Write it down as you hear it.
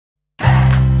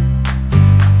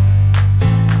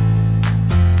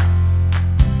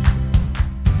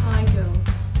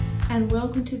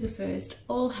welcome to the first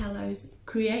All Hallows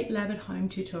Cre8lab Home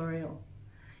tutorial.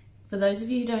 For those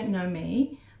of you who don't know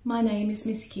me, my name is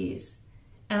Miss Kears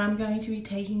and I'm going to be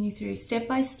taking you through step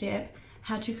by step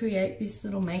how to create this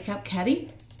little makeup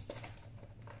caddy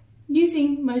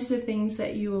using most of the things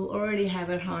that you will already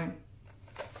have at home.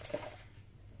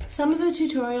 Some of the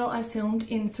tutorial I filmed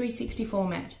in 360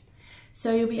 format,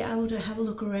 so you'll be able to have a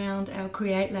look around our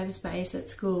Cre8lab space at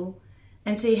school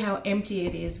and see how empty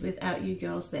it is without you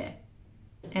girls there.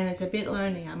 And it's a bit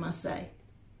lonely, I must say.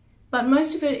 But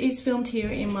most of it is filmed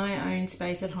here in my own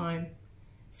space at home.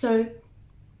 So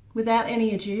without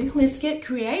any ado, let's get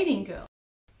creating, girls.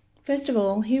 First of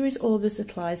all, here is all the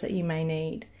supplies that you may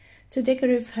need. So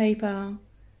decorative paper,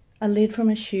 a lid from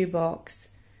a shoebox,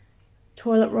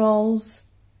 toilet rolls,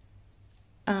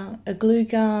 a glue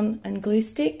gun and glue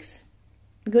sticks,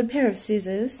 a good pair of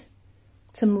scissors,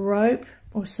 some rope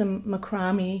or some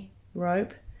macrame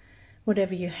rope,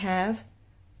 whatever you have.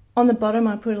 On the bottom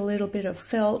I put a little bit of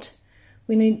felt.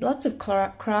 We need lots of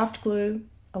craft glue,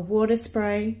 a water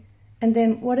spray, and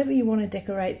then whatever you want to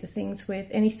decorate the things with,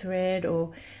 any thread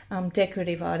or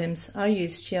decorative items. I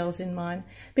used shells in mine,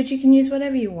 but you can use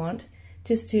whatever you want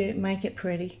just to make it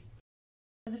pretty.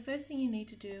 The first thing you need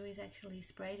to do is actually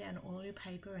spray down all your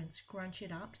paper and scrunch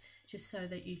it up just so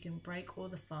that you can break all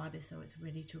the fibres so it's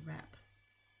ready to wrap.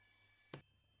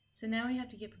 So now you have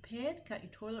to get prepared, cut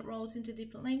your toilet rolls into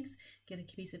different lengths, get a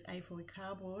piece of A4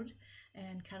 cardboard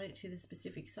and cut it to the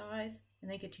specific size,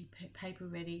 and then get your paper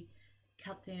ready,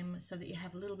 cut them so that you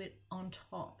have a little bit on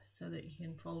top so that you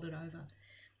can fold it over.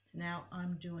 So now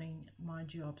I'm doing my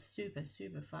job super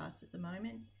fast at the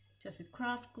moment, just with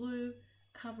craft glue.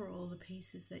 Cover all the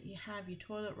pieces that you have, your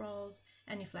toilet rolls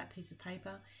and your flat piece of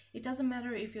paper. It doesn't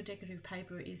matter if your decorative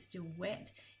paper is still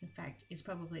wet. In fact, it's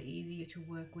probably easier to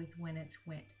work with when it's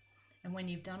wet. And when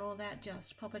you've done all that,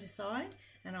 just pop it aside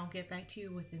and I'll get back to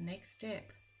you with the next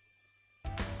step.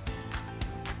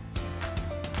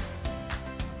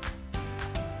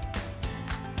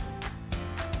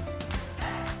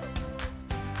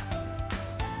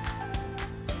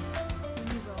 When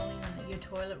you're rolling your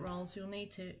toilet rolls, you'll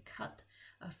need to cut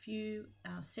a few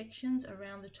sections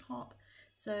around the top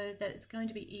so that it's going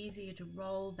to be easier to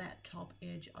roll that top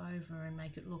edge over and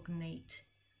make it look neat.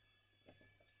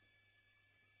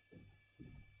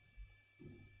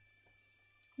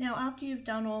 Now after you've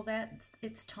done all that,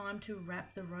 it's time to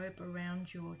wrap the rope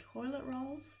around your toilet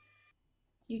rolls.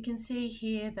 You can see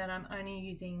here that I'm only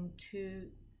using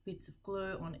 2 bits of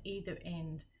glue on either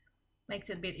end. Makes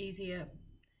it a bit easier,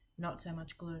 not so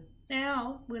much glue.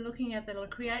 Now we're looking at the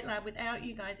Cre8lab without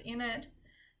you guys in it.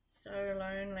 So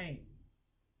lonely.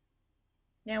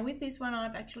 Now with this one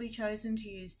I've actually chosen to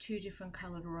use 2 different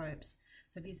coloured ropes.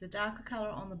 So I've used the darker colour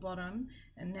on the bottom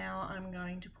and now I'm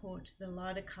going to put the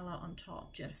lighter colour on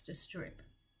top just to strip.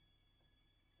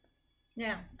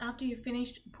 Now after you've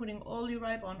finished putting all your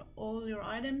rope on all your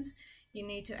items, you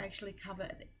need to actually cover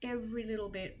every little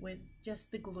bit with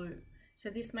just the glue. So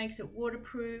this makes it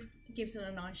waterproof, gives it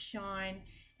a nice shine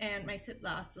and makes it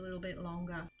last a little bit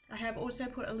longer. I have also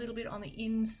put a little bit on the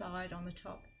inside on the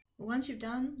top. Once you've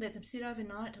done, let them sit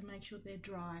overnight to make sure they're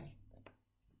dry.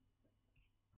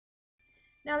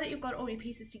 Now that you've got all your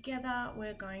pieces together,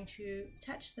 we're going to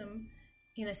attach them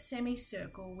in a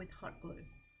semicircle with hot glue.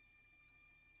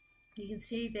 You can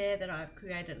see there that I've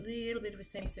created a little bit of a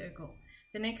semicircle.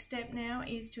 The next step now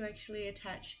is to actually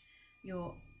attach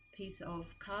your piece of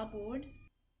cardboard.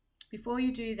 Before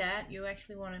you do that, you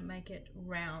actually want to make it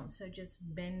round, so just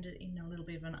bend it in a little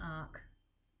bit of an arc.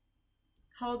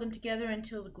 Hold them together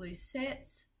until the glue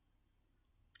sets.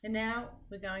 And now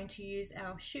we're going to use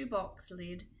our shoebox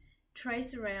lid,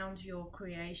 trace around your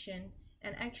creation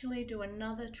and actually do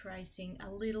another tracing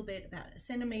a little bit, about a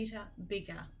centimetre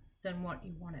bigger than what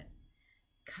you want it.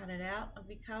 Cut it out of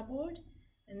your cardboard,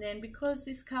 and then because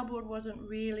this cardboard wasn't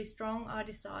really strong, I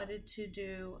decided to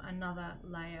do another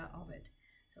layer of it.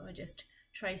 So I just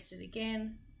traced it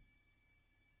again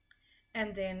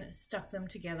and then stuck them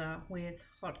together with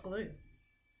hot glue.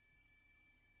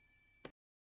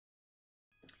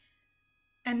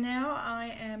 And now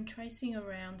I am tracing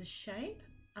around the shape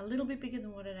a little bit bigger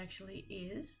than what it actually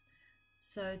is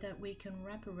so that we can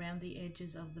wrap around the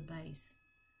edges of the base.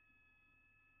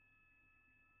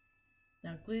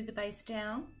 Now glue the base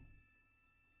down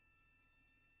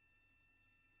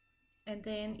and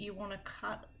then you want to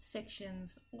cut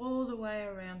sections all the way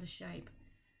around the shape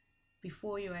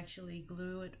before you actually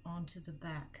glue it onto the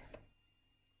back.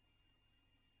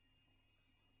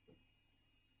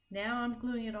 Now I'm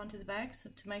gluing it onto the back so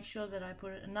to make sure that I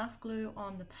put enough glue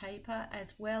on the paper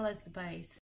as well as the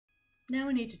base. Now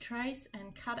we need to trace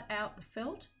and cut out the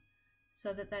felt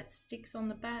so that that sticks on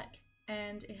the back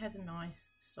and it has a nice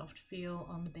soft feel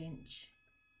on the bench.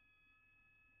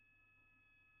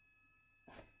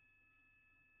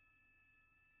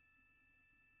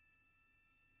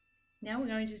 Now we're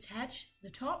going to attach the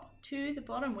top to the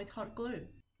bottom with hot glue.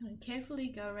 And carefully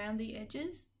go around the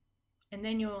edges, and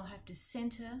then you'll have to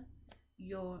center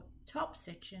your top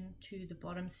section to the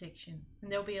bottom section,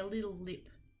 and there'll be a little lip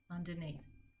underneath.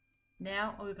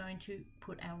 Now we're going to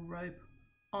put our rope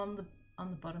on the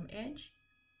bottom edge,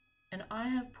 and I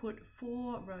have put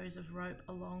 4 rows of rope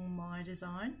along my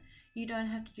design. You don't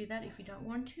have to do that if you don't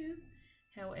want to,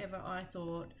 however I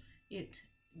thought it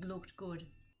looked good.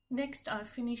 Next I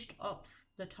finished off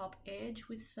the top edge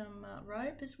with some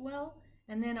rope as well,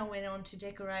 and then I went on to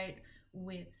decorate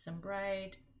with some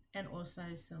braid and also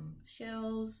some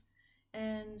shells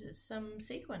and some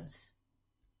sequins.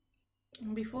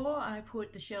 And before I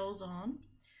put the shells on,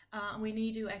 we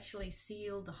need to actually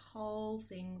seal the whole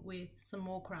thing with some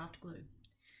more craft glue.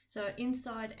 So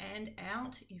inside and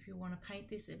out, if you want to paint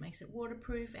this, it makes it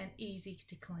waterproof and easy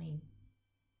to clean.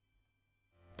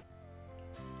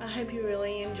 I hope you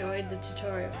really enjoyed the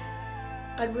tutorial.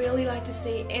 I'd really like to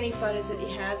see any photos that you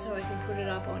have so I can put it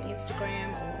up on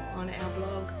Instagram or on our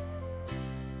blog.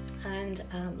 And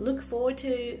look forward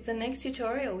to the next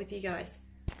tutorial with you guys.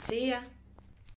 See ya!